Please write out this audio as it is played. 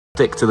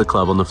stick to the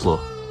club on the floor.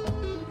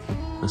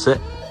 That's it.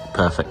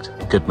 Perfect.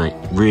 Good, mate.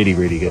 Really,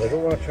 really good. I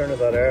don't want to turn it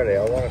that early.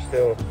 I want to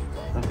still...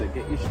 That's it.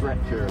 Get your stretch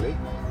early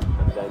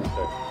and then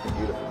turn.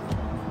 Beautiful.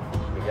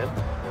 Again.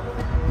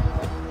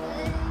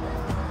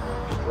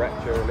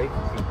 Stretch early.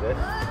 Keep this.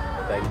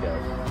 Then go.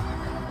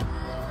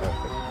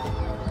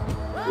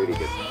 Perfect. Really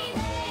good.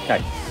 Okay.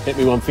 Hit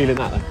me one feeling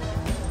that then.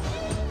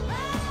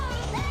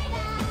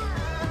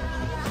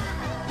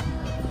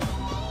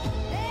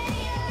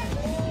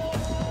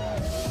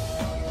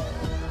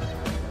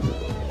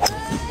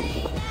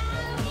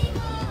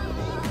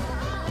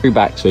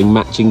 Backswing,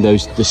 matching the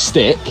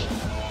stick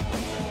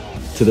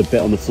to the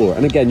bit on the floor,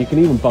 and again you can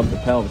even bump the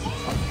pelvis and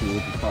touch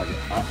towards the target.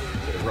 Up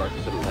to the right,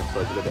 to the left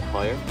side a little bit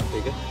higher. There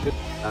you go.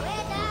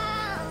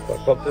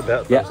 Good. Bump the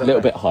belt. Yeah, a little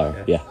bit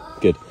higher. Yeah,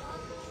 good.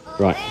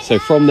 Right. So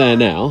from there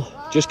now,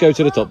 just go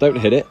to the top. Don't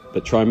hit it,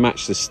 but try and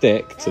match the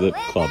stick to the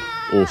club.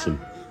 Awesome.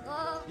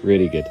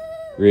 Really good.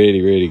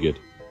 Really, really good.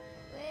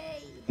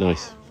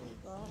 Nice.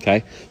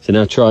 Okay. So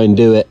now try and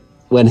do it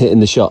when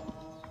hitting the shot.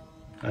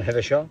 I hit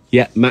a shot.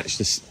 Yeah, match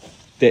the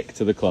stick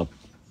to the club.